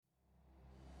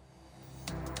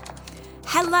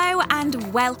Hello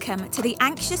and welcome to the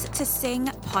Anxious to Sing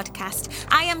podcast.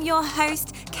 I am your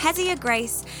host, Kezia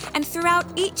Grace, and throughout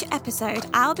each episode,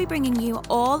 I'll be bringing you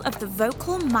all of the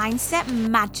vocal mindset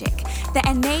magic that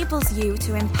enables you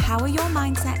to empower your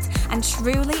mindset and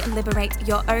truly liberate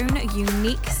your own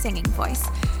unique singing voice.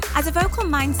 As a vocal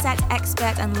mindset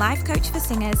expert and life coach for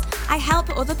singers, I help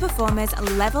other performers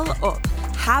level up,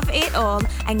 have it all,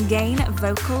 and gain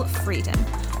vocal freedom.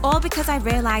 All because I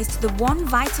realised the one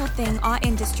vital thing our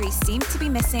industry seemed to be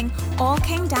missing all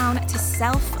came down to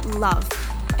self-love.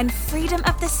 And freedom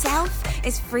of the self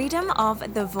is freedom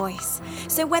of the voice.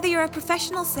 So whether you're a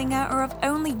professional singer or have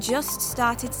only just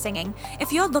started singing,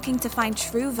 if you're looking to find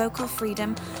true vocal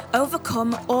freedom,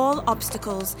 overcome all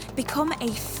obstacles, become a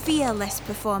fearless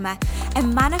performer,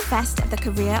 and manifest the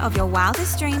career of your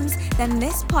wildest dreams, then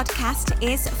this podcast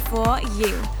is for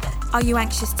you. Are you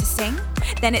anxious to sing?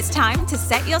 Then it's time to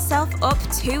set yourself up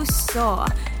to soar.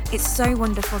 It's so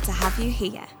wonderful to have you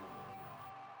here.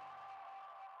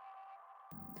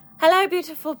 Hello,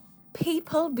 beautiful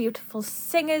people, beautiful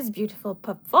singers, beautiful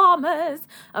performers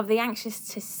of the Anxious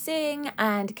to Sing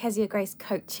and Kezia Grace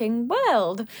coaching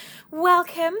world.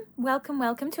 Welcome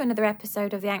to another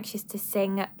episode of the Anxious to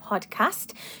Sing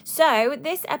podcast. So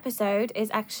this episode is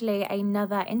actually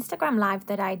another Instagram live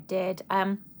that I did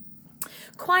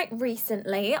quite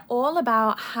recently, all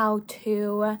about how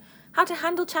to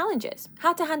handle challenges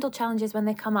when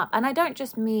they come up. And I don't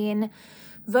just mean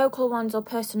vocal ones or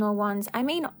personal ones, I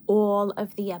mean all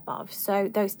of the above. So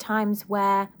those times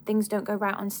where things don't go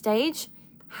right on stage,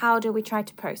 how do we try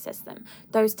to process them?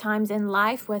 Those times in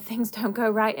life where things don't go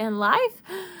right in life,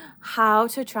 how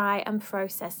to try and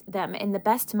process them in the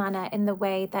best manner, in the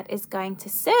way that is going to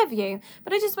serve you.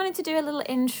 But I just wanted to do a little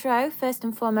intro first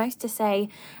and foremost to say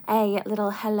a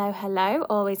little hello,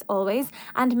 always,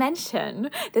 and mention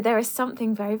that there is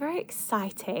something very, very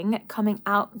exciting coming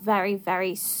out very,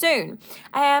 very soon.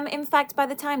 In fact, by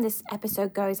the time this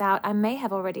episode goes out, I may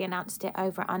have already announced it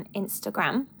over on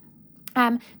Instagram.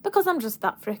 Because I'm just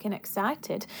that freaking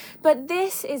excited. But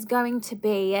this is going to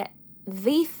be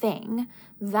the thing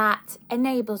that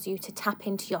enables you to tap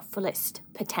into your fullest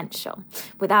potential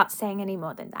without saying any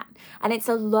more than that. And it's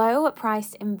a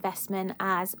low-priced investment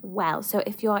as well. So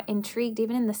if you're intrigued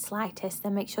even in the slightest,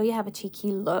 then make sure you have a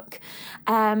cheeky look.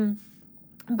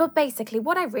 But basically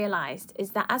what I realized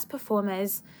is that as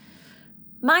performers,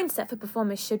 mindset for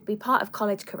performers should be part of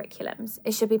college curriculums.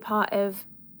 It should be part of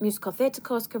musical theatre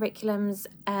course curriculums,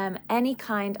 any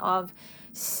kind of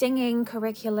singing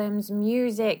curriculums,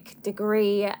 music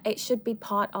degree. It should be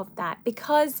part of that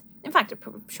because, in fact, it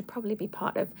should probably be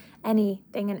part of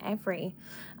anything and every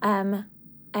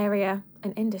area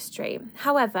and industry.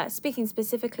 However, speaking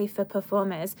specifically for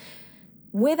performers,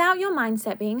 without your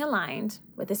mindset being aligned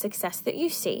with the success that you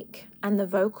seek and the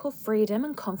vocal freedom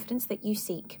and confidence that you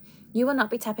seek, you will not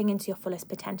be tapping into your fullest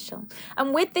potential.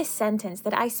 And with this sentence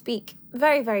that I speak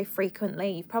very, very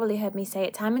frequently, you've probably heard me say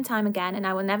it time and time again, and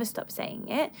I will never stop saying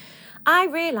it, I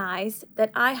realize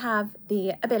that I have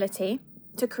the ability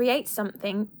to create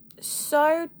something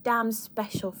so damn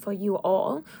special for you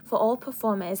all, for all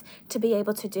performers, to be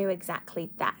able to do exactly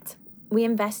that. We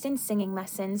invest in singing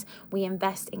lessons, we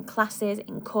invest in classes,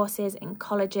 in courses, in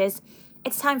colleges.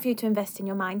 It's time for you to invest in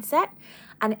your mindset.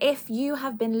 And if you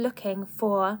have been looking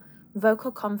for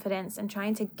vocal confidence and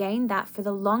trying to gain that for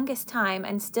the longest time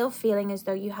and still feeling as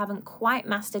though you haven't quite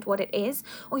mastered what it is,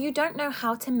 or you don't know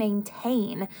how to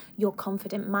maintain your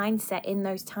confident mindset in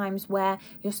those times where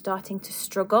you're starting to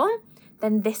struggle,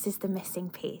 then this is the missing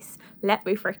piece. Let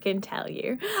me freaking tell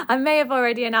you. I may have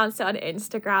already announced it on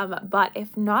Instagram, but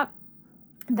if not,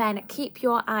 then keep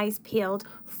your eyes peeled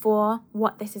for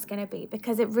what this is going to be,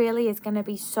 because it really is going to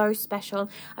be so special.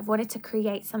 I've wanted to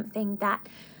create something that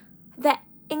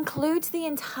includes the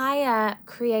entire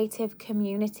creative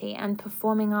community and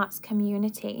performing arts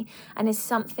community, and is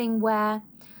something where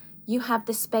you have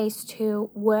the space to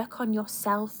work on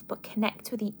yourself but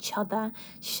connect with each other,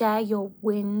 share your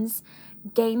wins,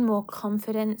 gain more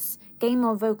confidence, gain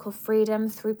more vocal freedom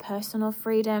through personal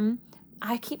freedom.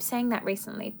 I keep saying that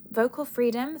recently. Vocal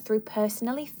freedom through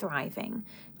personally thriving.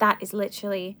 That is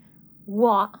literally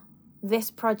what this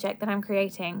project that I'm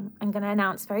creating, I'm going to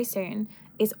announce very soon,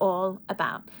 is all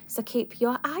about. So keep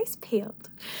your eyes peeled.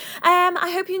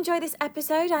 I hope you enjoy this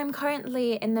episode. I'm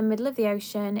currently in the middle of the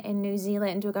ocean in New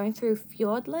Zealand. We're going through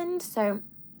Fiordland, so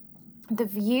the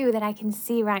view that I can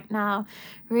see right now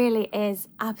really is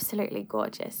absolutely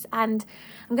gorgeous. And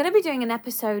I'm going to be doing an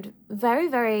episode very,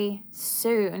 very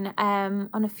soon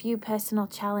on a few personal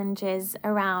challenges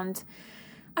around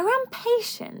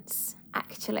patience,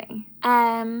 actually.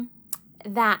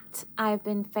 that I've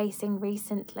been facing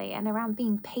recently and around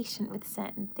being patient with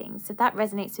certain things. So if that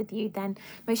resonates with you, then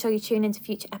make sure you tune into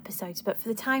future episodes. But for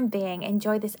the time being,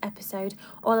 enjoy this episode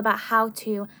all about how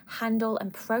to handle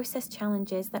and process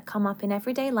challenges that come up in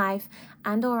everyday life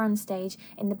and or on stage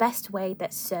in the best way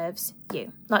that serves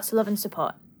you. Lots of love and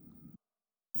support.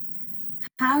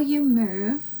 How you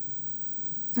move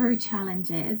through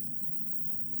challenges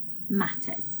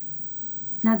matters.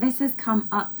 Now, this has come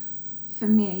up for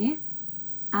me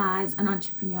as an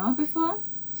entrepreneur before.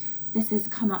 This has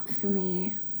come up for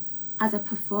me as a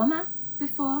performer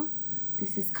before.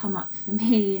 This has come up for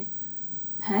me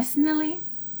personally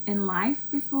in life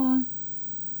before.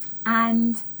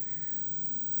 And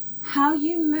how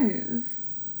you move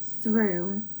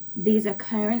through these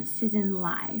occurrences in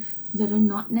life that are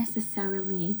not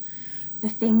necessarily the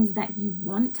things that you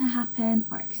want to happen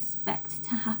or expect to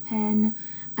happen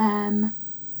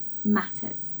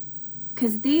matters.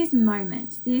 Because these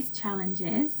moments, these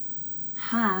challenges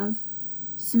have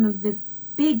some of the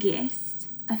biggest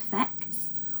effects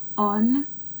on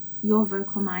your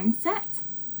vocal mindset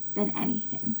than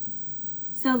anything.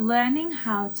 So learning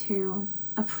how to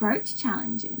approach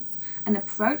challenges and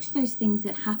approach those things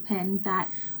that happen that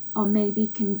are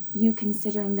maybe you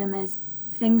considering them as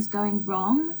things going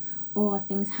wrong or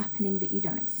things happening that you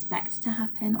don't expect to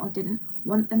happen or didn't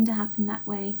want them to happen that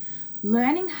way.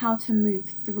 Learning how to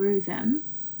move through them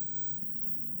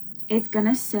is going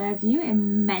to serve you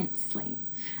immensely.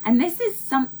 And this is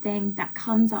something that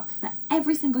comes up for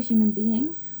every single human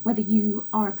being, whether you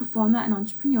are a performer, an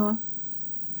entrepreneur,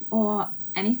 or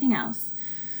anything else.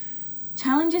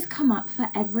 Challenges come up for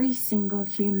every single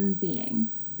human being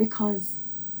because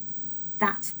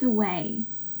that's the way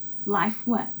life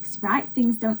works, right?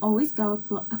 Things don't always go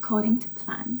according to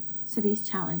plan, so these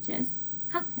challenges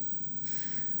happen.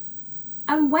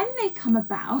 And when they come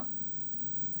about,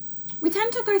 we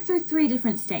tend to go through 3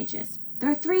 different stages. There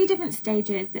are 3 different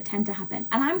stages that tend to happen.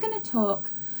 And I'm going to talk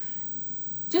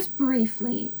just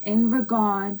briefly in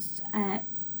regards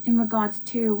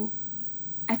to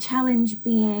a challenge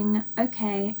being,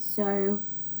 okay, so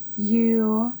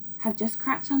you have just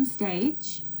cracked on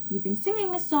stage, you've been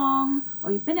singing a song,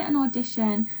 or you've been at an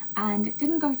audition, and it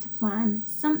didn't go to plan,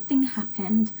 something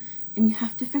happened, and you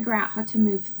have to figure out how to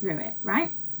move through it,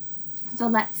 right? So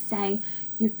let's say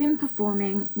you've been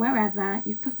performing wherever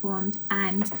you've performed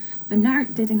and the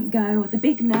note didn't go, or the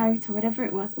big note or whatever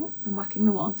it was, oh, I'm whacking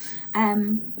the wall,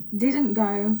 didn't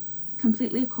go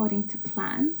completely according to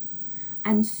plan.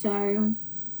 And so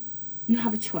you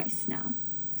have a choice now.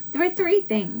 There are 3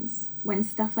 things when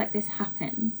stuff like this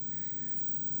happens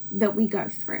that we go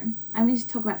through. I'm going to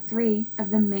talk about 3 of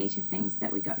the major things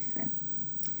that we go through.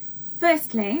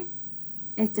 Firstly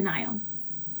is denial.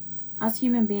 Us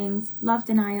human beings love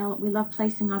denial. We love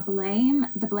placing the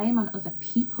blame on other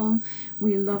people.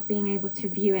 We love being able to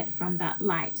view it from that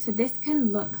light. So this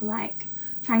can look like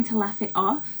trying to laugh it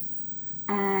off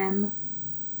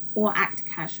or act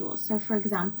casual. So for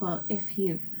example, if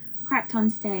you've cracked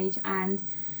on stage and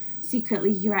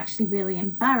secretly you're actually really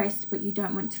embarrassed, but you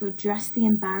don't want to address the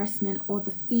embarrassment or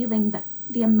the feeling, that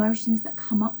the emotions that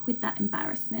come up with that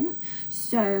embarrassment.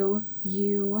 So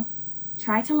you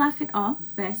try to laugh it off,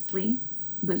 firstly,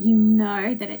 but you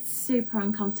know that it's super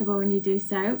uncomfortable when you do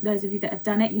so. Those of you that have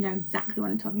done it, you know exactly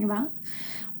what I'm talking about.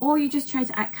 Or you just try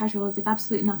to act casual as if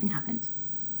absolutely nothing happened,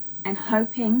 and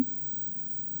hoping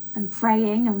and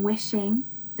praying and wishing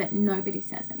that nobody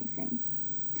says anything.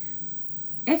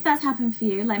 If that's happened for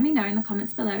you, let me know in the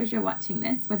comments below as you're watching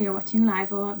this, whether you're watching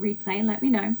live or replay, let me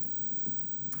know.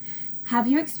 Have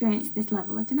you experienced this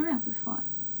level of denial before?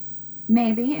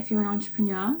 Maybe if you're an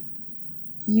entrepreneur,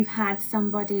 you've had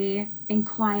somebody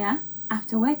inquire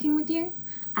after working with you,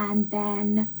 and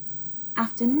then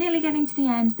after nearly getting to the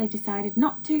end, they've decided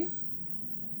not to.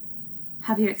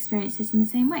 Have you experienced this in the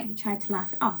same way? You tried to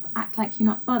laugh it off, act like you're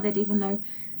not bothered, even though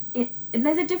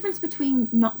there's a difference between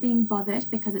not being bothered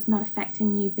because it's not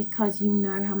affecting you because you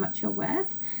know how much you're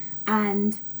worth,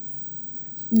 and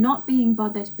not being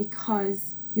bothered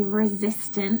because you're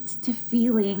resistant to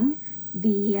feeling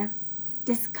the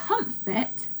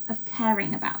discomfort of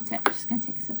caring about it. I'm just going to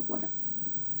take a sip of water.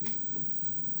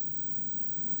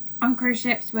 On cruise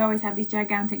ships, we always have these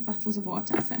gigantic bottles of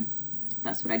water, so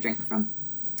that's what I drink from.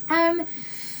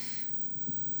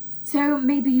 So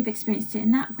maybe you've experienced it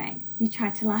in that way. You try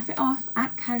to laugh it off,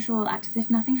 act casual, act as if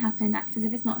nothing happened, act as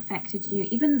if it's not affected you,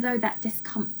 even though that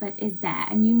discomfort is there.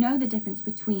 And you know the difference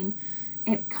between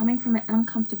it coming from an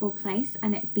uncomfortable place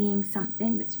and it being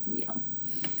something that's real.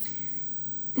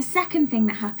 The second thing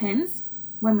that happens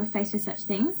when we're faced with such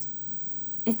things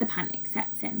is the panic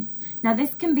sets in. Now,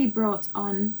 this can be brought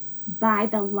on by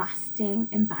the lasting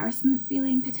embarrassment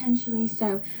feeling potentially.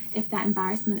 So if that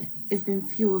embarrassment has been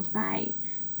fueled by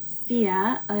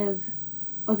fear of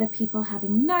other people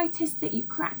having noticed that you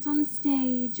cracked on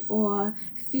stage, or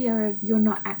fear of you're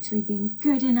not actually being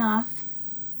good enough,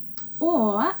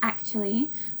 or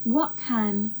actually what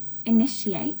can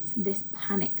initiate this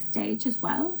panic stage as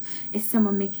well is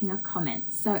someone making a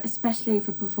comment. So especially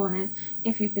for performers,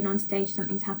 if you've been on stage,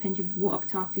 something's happened, you've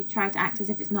walked off, you tried to act as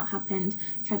if it's not happened,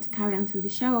 tried to carry on through the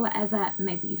show or whatever,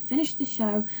 maybe you finished the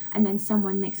show and then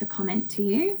someone makes a comment to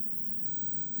you,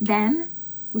 then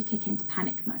we kick into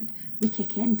panic mode. We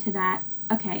kick into that,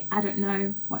 okay, I don't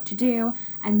know what to do,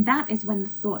 and that is when the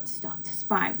thoughts start to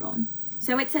spiral.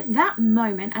 So it's at that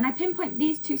moment, and I pinpoint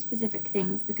these two specific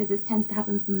things because this tends to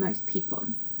happen for most people.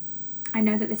 I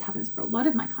know that this happens for a lot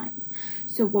of my clients.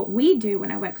 So what we do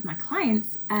when I work with my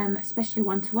clients, especially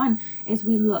one-to-one, is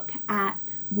we look at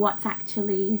what's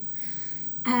actually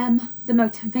the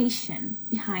motivation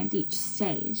behind each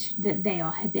stage that they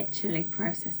are habitually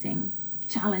processing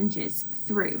challenges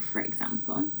through, for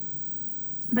example.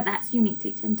 But that's unique to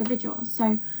each individual.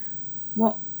 So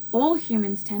what all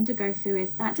humans tend to go through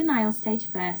is that denial stage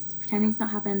first, pretending it's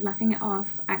not happened, laughing it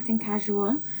off, acting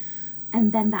casual,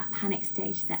 and then that panic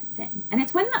stage sets in. And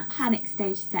it's when that panic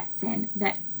stage sets in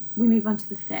that we move on to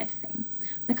the third thing.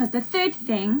 Because the third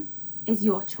thing is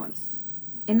your choice.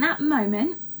 In that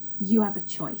moment, you have a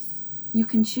choice. You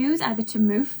can choose either to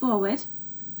move forward,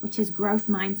 which is growth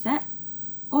mindset,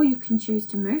 or you can choose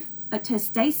to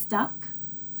stay stuck,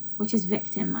 which is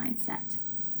victim mindset.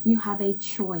 You have a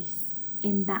choice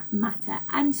in that matter.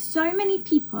 And so many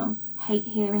people hate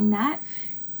hearing that.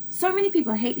 So many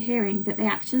people hate hearing that they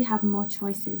actually have more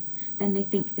choices than they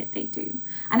think that they do.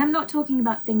 And I'm not talking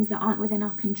about things that aren't within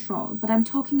our control, but I'm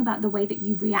talking about the way that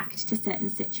you react to certain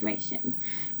situations.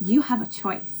 You have a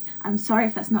choice. I'm sorry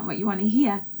if that's not what you want to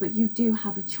hear, but you do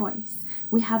have a choice.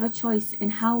 We have a choice in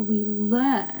how we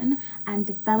learn and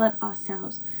develop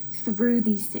ourselves through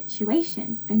these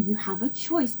situations, and you have a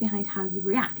choice behind how you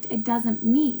react. It doesn't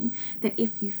mean that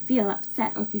if you feel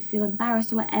upset or if you feel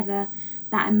embarrassed or whatever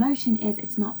that emotion is,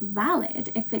 it's not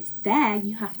valid. If it's there,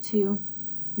 you have to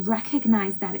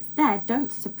recognize that it's there.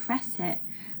 Don't suppress it.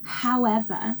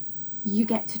 However, you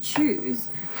get to choose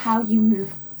how you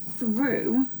move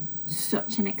through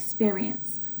such an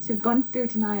experience. So we've gone through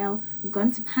denial, we've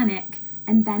gone to panic,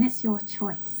 and then it's your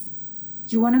choice.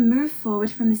 Do you want to move forward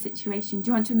from the situation? Do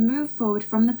you want to move forward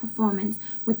from the performance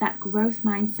with that growth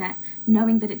mindset,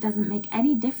 knowing that it doesn't make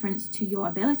any difference to your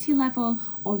ability level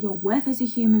or your worth as a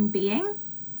human being?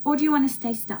 Or do you want to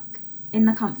stay stuck in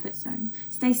the comfort zone?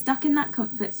 Stay stuck in that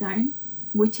comfort zone,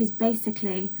 which is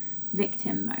basically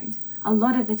victim mode. A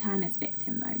lot of the time it's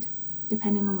victim mode,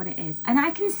 depending on what it is. And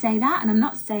I can say that, and I'm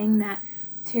not saying that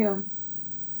to...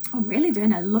 I'm really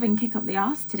doing a loving kick up the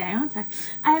arse today, aren't I?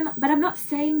 But I'm not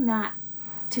saying that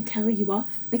to tell you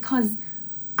off, because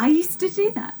I used to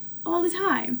do that all the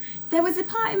time. There was a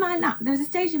part in my life, there was a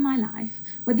stage in my life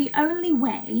where the only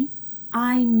way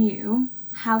I knew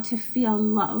how to feel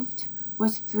loved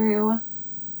was through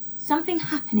something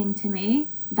happening to me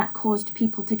that caused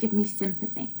people to give me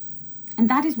sympathy. And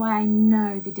that is why I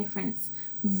know the difference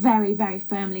very, very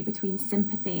firmly between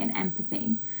sympathy and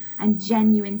empathy, and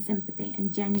genuine sympathy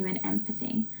and genuine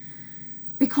empathy.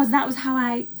 Because that was how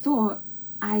I thought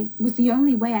I was the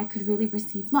only way I could really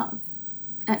receive love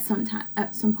at some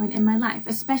point in my life,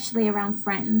 especially around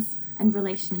friends and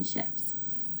relationships.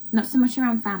 Not so much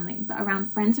around family, but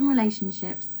around friends and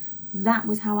relationships. That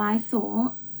was how I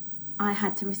thought I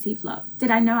had to receive love. Did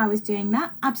I know I was doing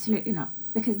that? Absolutely not.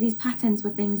 Because these patterns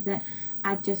were things that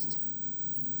I just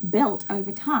built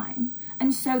over time.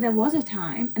 And so there was a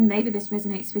time, and maybe this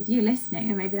resonates with you listening,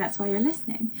 and maybe that's why you're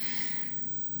listening.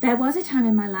 There was a time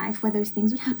in my life where those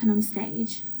things would happen on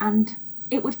stage, and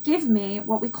it would give me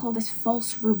what we call this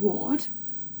false reward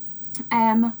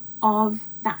of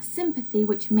that sympathy,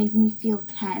 which made me feel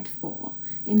cared for.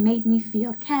 It made me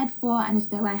feel cared for, and as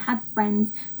though I had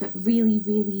friends that really,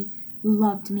 really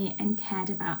loved me and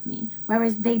cared about me.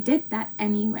 Whereas they did that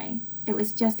anyway. It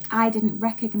was just I didn't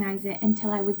recognize it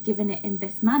until I was given it in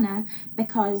this manner,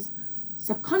 because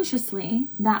subconsciously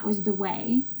that was the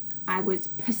way I was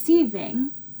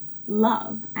perceiving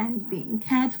love and being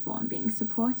cared for and being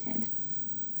supported.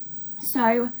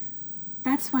 So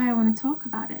that's why I want to talk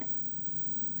about it.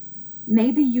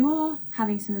 Maybe you're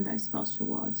having some of those false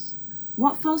rewards.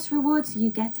 What false rewards are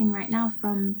you getting right now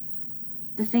from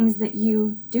the things that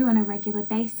you do on a regular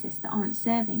basis that aren't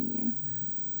serving you?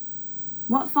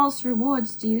 What false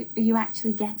rewards are you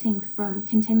actually getting from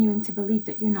continuing to believe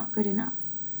that you're not good enough?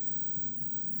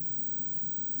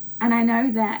 And I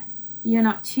know that you're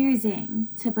not choosing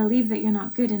to believe that you're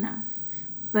not good enough,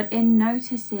 but in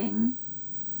noticing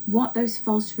what those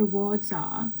false rewards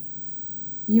are,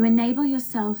 you enable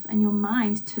yourself and your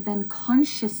mind to then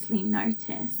consciously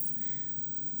notice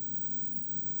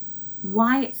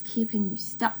why it's keeping you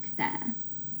stuck there.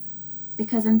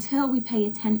 Because until we pay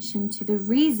attention to the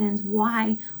reasons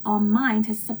why our mind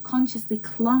has subconsciously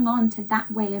clung on to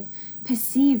that way of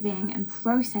perceiving and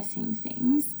processing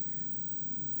things,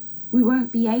 we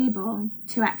won't be able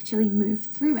to actually move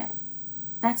through it.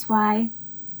 That's why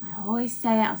I always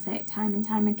say it, I'll say it time and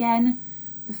time again,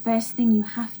 the first thing you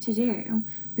have to do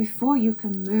before you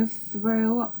can move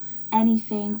through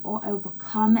anything or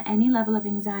overcome any level of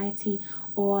anxiety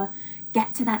or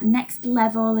get to that next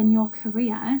level in your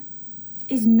career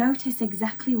is notice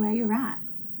exactly where you're at.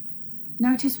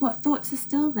 Notice what thoughts are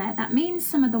still there. That means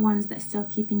some of the ones that are still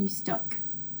keeping you stuck.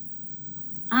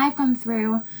 I've gone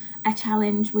through a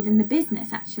challenge within the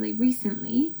business actually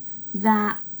recently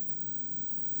that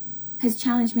has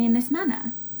challenged me in this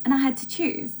manner. And I had to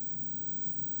choose.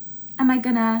 Am I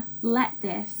gonna let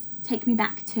this take me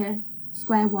back to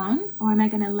square one, or am I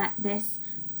gonna let this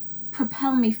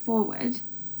propel me forward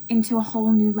into a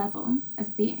whole new level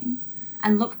of being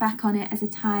and look back on it as a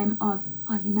time of,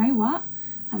 oh, you know what?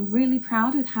 I'm really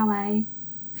proud of how I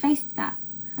faced that.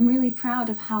 I'm really proud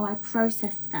of how I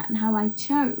processed that and how I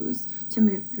chose to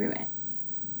move through it.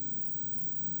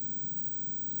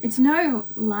 It's no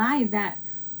lie that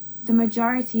the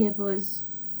majority of us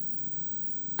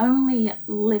only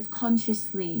live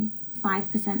consciously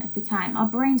 5% of the time. Our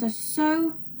brains are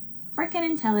so freaking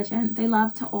intelligent. They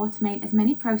love to automate as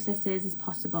many processes as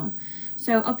possible.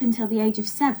 So up until the age of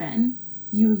 7,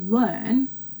 you learn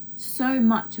so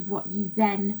much of what you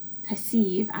then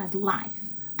perceive as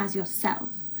life, as yourself,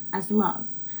 as love,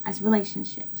 as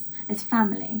relationships, as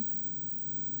family.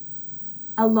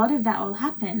 A lot of that all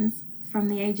happens from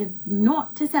the age of 0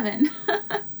 to 7.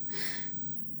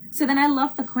 So then I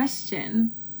love the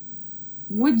question,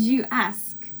 would you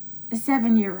ask a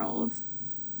 7-year-old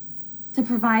to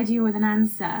provide you with an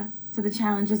answer to the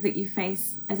challenges that you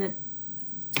face as a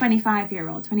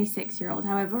 25-year-old, 26-year-old,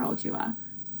 however old you are?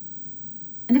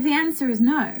 And if the answer is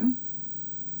no,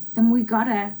 then we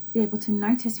gotta be able to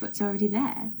notice what's already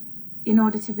there in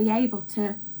order to be able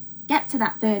to get to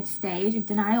that third stage of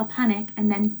denial, panic, and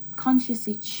then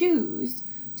consciously choose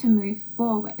to move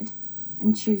forward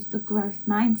and choose the growth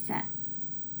mindset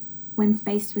when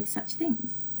faced with such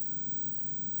things.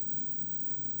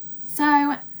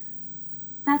 So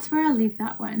that's where I'll leave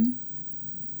that one.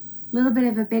 A little bit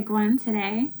of a big one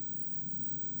today.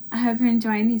 I hope you're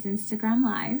enjoying these Instagram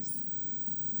lives.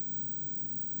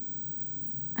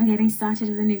 I'm getting started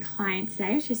with a new client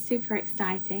today, which is super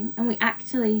exciting. And we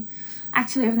actually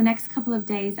over the next couple of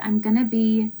days, I'm going to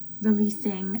be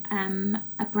releasing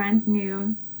a brand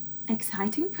new,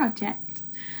 exciting project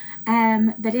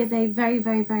that is a very,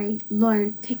 very, very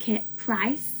low ticket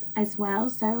price as well.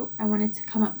 So I wanted to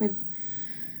come up with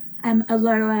a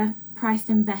lower priced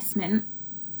investment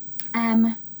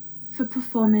for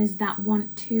performers that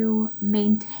want to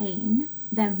maintain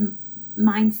their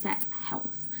mindset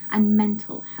health and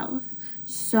mental health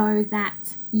so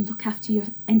that you look after your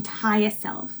entire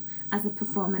self as a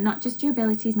performer, not just your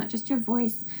abilities, not just your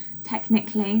voice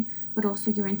technically, but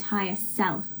also your entire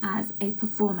self as a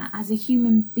performer, as a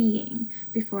human being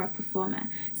before a performer.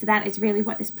 So that is really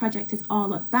what this project is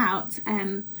all about,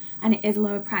 and it is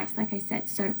lower price, like I said.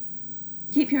 So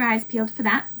keep your eyes peeled for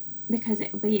that, because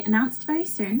it will be announced very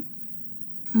soon,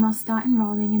 and we'll start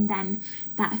enrolling, and then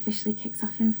that officially kicks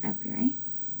off in February.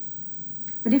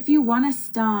 But if you want to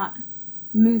start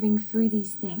moving through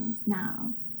these things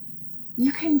now,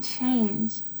 you can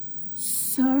change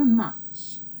so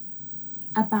much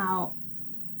about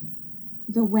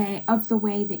the way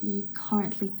that you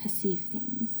currently perceive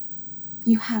things.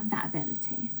 You have that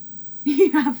ability.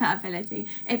 You have that ability.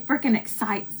 It freaking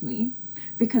excites me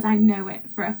because I know it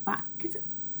for a fact.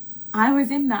 I was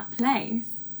in that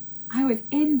place. I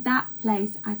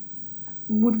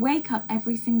would wake up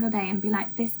every single day and be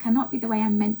like, this cannot be the way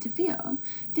I'm meant to feel.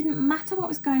 Didn't matter what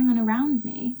was going on around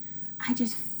me. I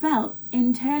just felt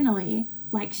internally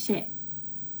like shit.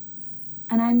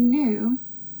 And I knew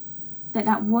that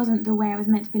that wasn't the way I was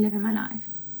meant to be living my life.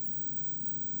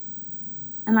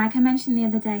 And like I mentioned the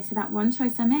other day, so that one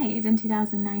choice I made in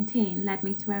 2019 led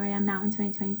me to where I am now in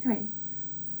 2023.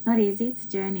 Not easy, it's a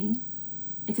journey.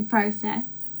 It's a process.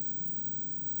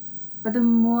 But the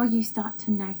more you start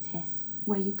to notice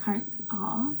where you currently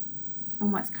are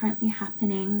and what's currently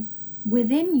happening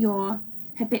within your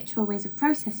habitual ways of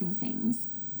processing things,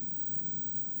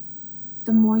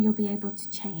 the more you'll be able to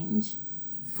change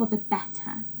for the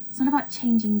better, It's not about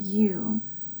changing you.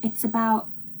 It's about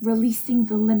releasing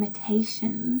the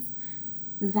limitations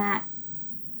that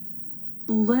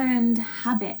learned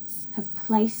habits have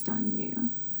placed on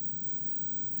you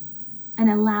and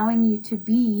allowing you to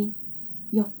be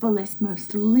your fullest,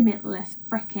 most limitless,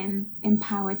 frickin'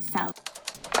 empowered self.